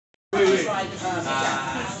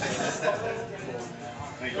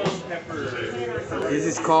This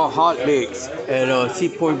is called hot mix at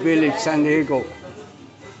Seaport Village, San Diego.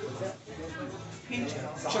 Peach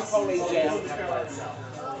chipotle jam.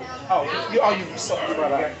 You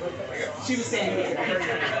brought up. She was saying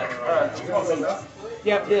chipotle.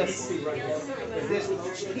 Yep, this peach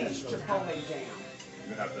chipotle jam.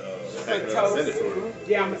 You have to Send it to her.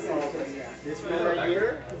 Yeah, I'm gonna send it to her. This one right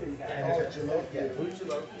here. Did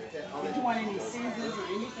you want any seasons or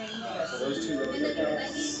anything? So those two rows.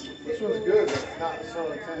 This one's good, but it's not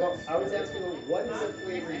so intense. Well, I was asking, well, what is the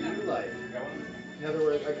flavor you like? In other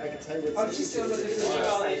words, I can tell you what She's sweet still it is.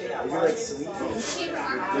 looking You like sweet?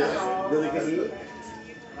 Really good meat?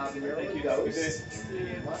 Habanero ghost,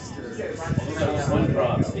 mustard. One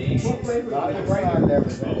drop. Not the bright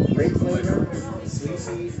everything. Great flavor, sweet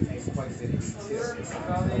meat, and quite a bit of meat too.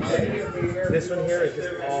 Okay. This one here is just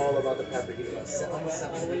all about the pepper. You get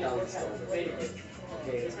 7,700 stove.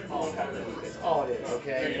 Okay, it's all pepper. It's all it is.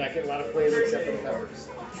 Okay, you're not getting a lot of flavor except for the peppers.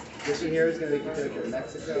 This one here is going to be good in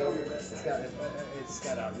Mexico. It's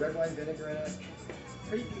got a red wine vinegar in it.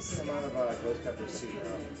 Pretty decent amount of ghost peppers too.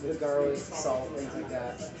 Little garlic, salt, things like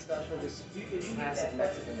that. Special, just classic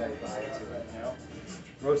Mexican vibe to it, you know.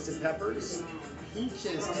 Roasted peppers,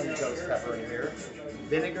 peaches and ghost pepper in here.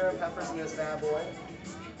 Vinegar peppers in this bad boy.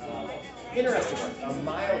 Interesting one, a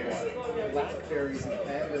mild one. Blackberries and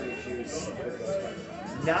cranberry juice with ghost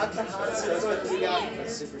pepper. Not the hottest ghost pepper we got, but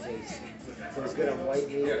super tasty. Goes good on white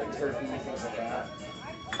meat, turkey, things like that.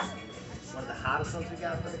 One of the hottest ones we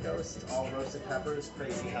got for the ghost, all roasted peppers,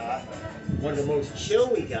 crazy hot. One of the most chill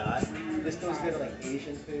we got, this goes good on like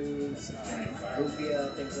Asian foods,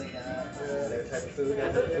 lumpia, things like that, that type of food,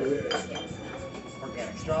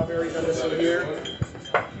 Organic strawberries on this one here.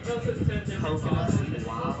 Coconut and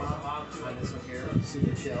lava on this one here,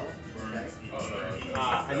 super chill. Okay.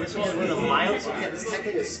 And this one is one of the mild, so this is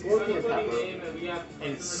technically a scorpion pepper,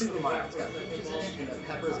 and it's super mild. It's got peaches and the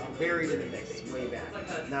peppers buried in the mix. It's way back.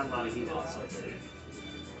 Not a lot of heat also.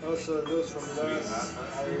 Oh, so it goes from this.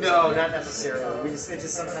 No, not necessarily. It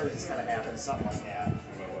just sometimes it just kind of happens, something like that.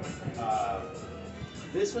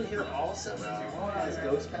 This one here also has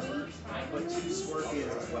ghost pepper, but 2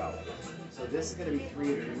 scorpions as well. So this is going to be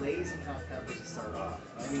 3 blazing hot peppers to start off.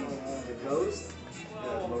 I mean, the ghost, the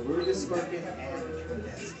Maruga scorpion, and the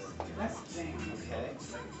Trinidad. Okay.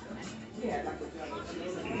 Yeah,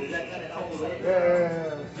 Does that kind of help a little bit?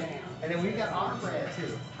 Yeah. And then we got our brand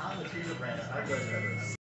too. How the Trigger brand is our ghost peppers.